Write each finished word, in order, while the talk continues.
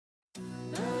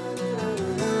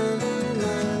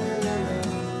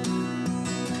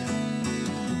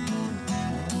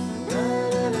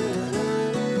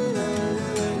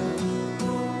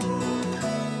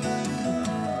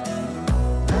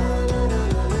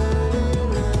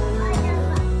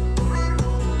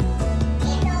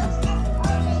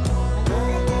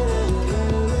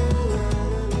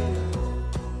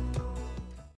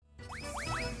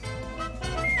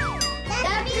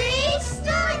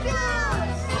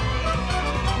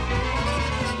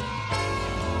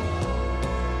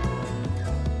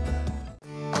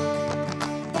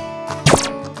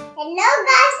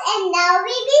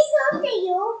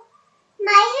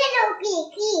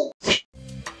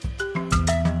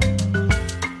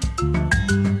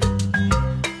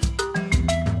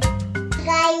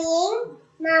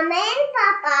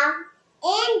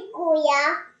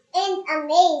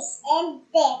Amaze and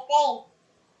Tete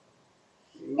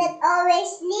that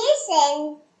always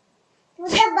listen to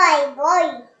the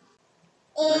Bible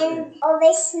and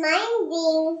always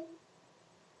minding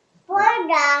for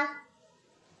the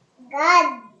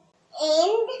God,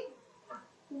 and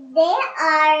they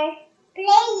are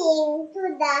playing to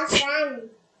the sun.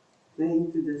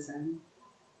 Playing to the sun.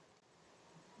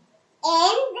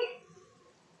 And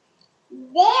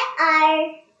they are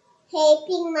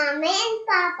helping Mama and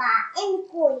Papa and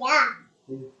Kuya.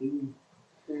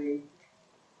 Okay.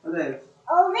 What else?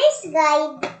 Always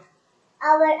guide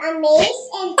our Amaze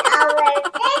and our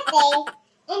Tete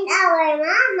and our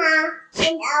Mama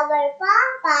and our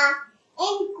Papa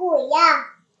and Kuya.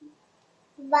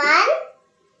 1,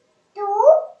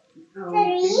 2,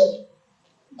 3,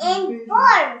 and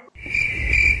 4.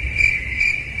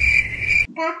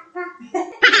 Kaka.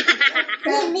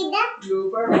 Give me that.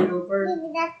 Blooper. Give me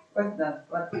that. What's that?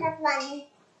 What? That one.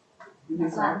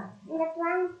 This one? That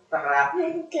one. Takla.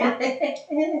 Clap.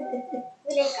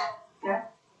 Ulit ka. Yeah.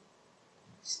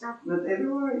 Stop. Not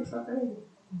everywhere. It's okay.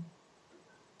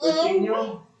 And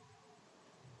Continue.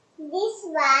 this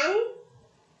one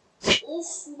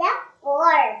is the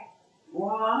 4.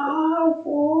 Wow,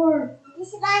 4.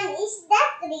 This one is the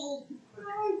 3.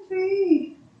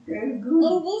 3. Very good.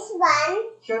 And this one,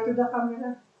 Show to the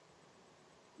camera.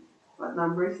 What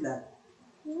number is that?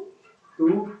 2.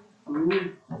 2.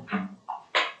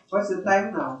 What's the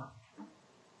time now?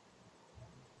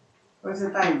 What's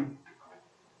the time?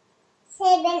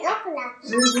 7 o'clock.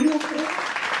 7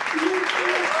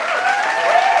 o'clock.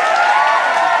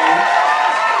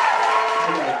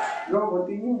 Okay. Go,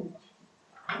 continue.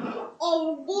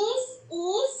 And this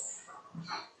is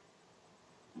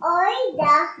all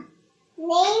the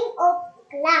name of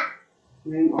clock.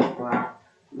 Name of clock.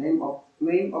 Name of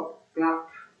clock.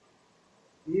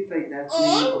 Do you like that? And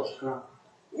name of clock.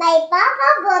 My papa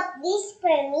bought this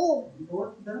for me.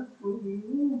 Bought that for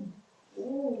you.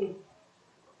 Oh.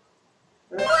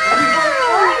 That's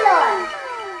Color.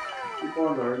 the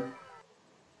color.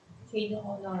 Shade of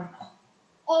color.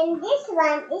 And this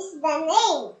one is the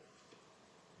name.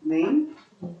 Name?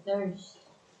 Letters.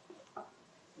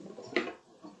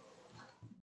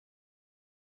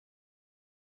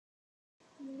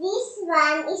 This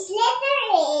one is letter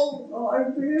A. Oh,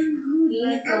 I'm very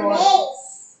good.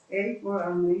 Amaze. A for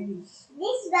amaze.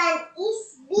 This one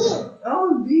is B.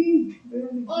 Oh, B. Very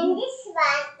And good. this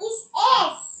one is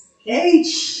S.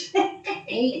 H.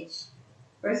 H.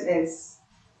 Where's S?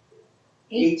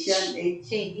 H yan, H.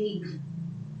 Shade H.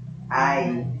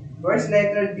 I. First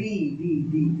letter D. D,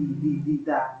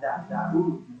 da.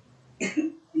 Ooh.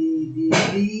 D,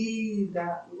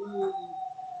 da. Ooh.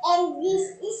 And this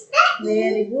is the E.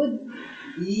 Very good.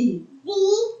 E. D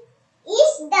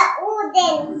is the U,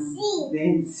 then C.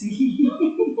 Then C.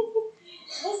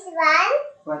 This one,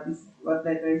 What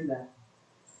letter is that?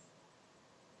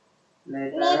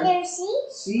 letter C.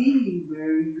 C.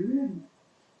 Very good.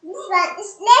 This one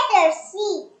is letter C.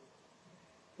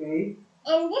 Okay.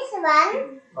 And this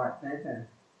one, What letter?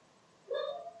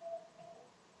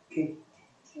 K.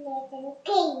 letter K.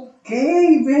 K.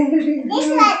 Very This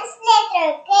good. one is letter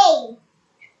K.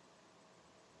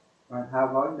 But how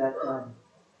about that one?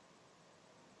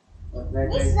 What letter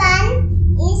This is that?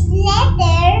 one is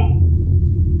letter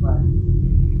What?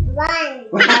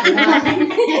 1.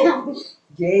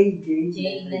 J. J.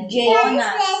 This J. one is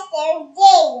letter J.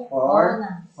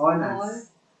 Honas.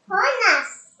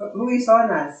 Honas. Who is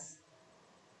Honas?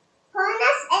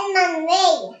 Honas and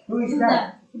Manuel. Who is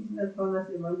that? Who is that Honas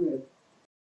Emmanuel?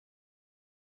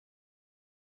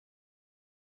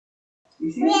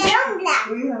 Is We it? are on black.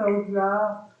 We are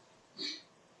Roadblock.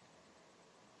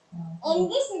 And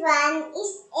this one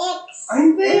is X.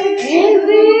 I'm X.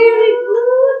 Very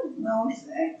good. Now it's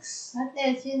X. What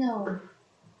else you know?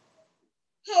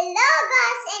 Hello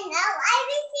guys, and now I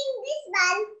will sing this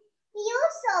one. You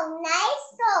song, nice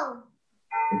song.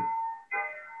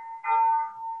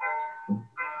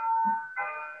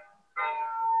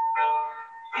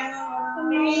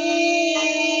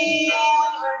 We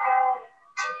were going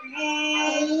to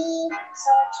be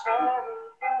such very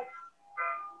good.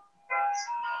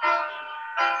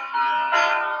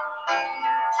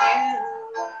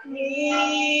 You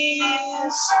me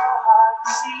so hard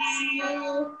to see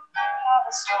how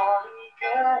the story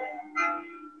could end.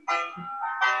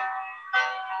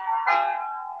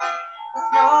 With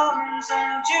Romans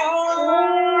and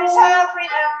Jews, I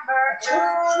remember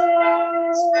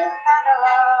Jews and I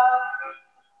love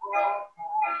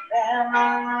them.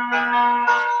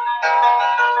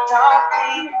 Don't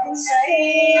people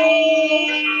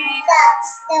say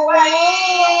That's the way.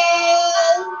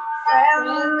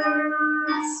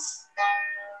 friends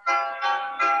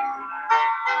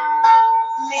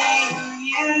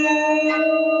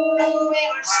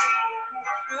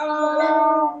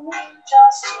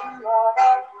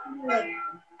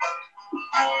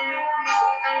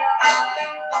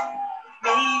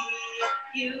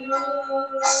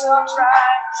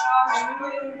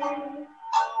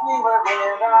we were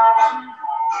rhythm.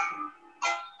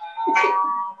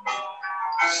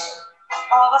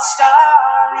 Of a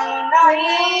starry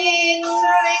night,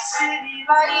 early city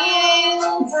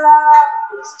lights, love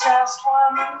was just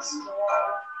one step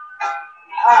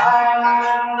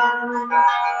behind.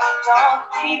 Don't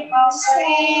people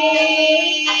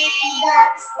say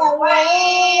that's the way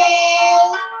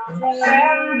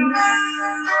friends?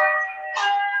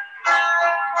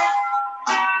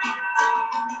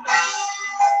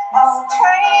 All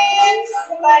trains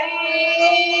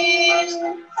late,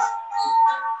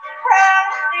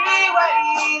 freeway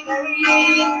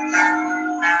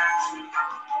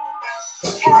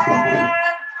can't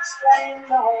explain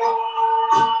the way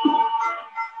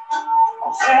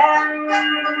of friends.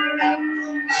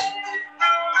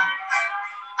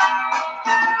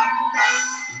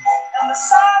 And the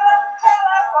silent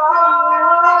telephone,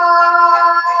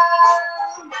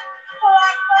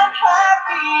 like the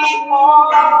happy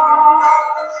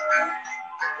pause,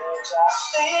 they're just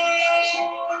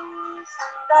things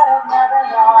that I've never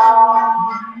known.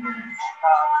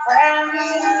 Friends,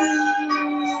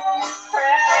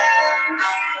 friends,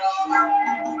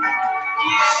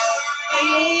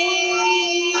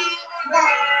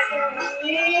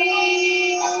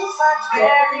 such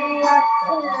very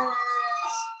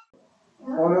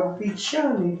All of peach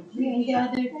yan eh. You're in the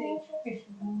other page. Fish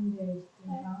wonders.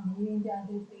 You're in the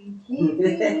other page.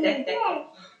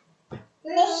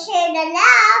 Let's share the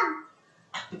love.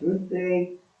 Good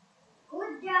thing.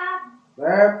 Good job.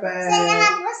 Perfect.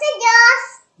 Salamat po sa Diyos.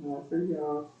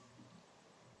 Serious.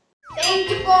 Thank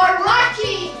you for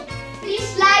watching.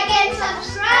 Please like and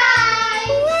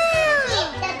subscribe.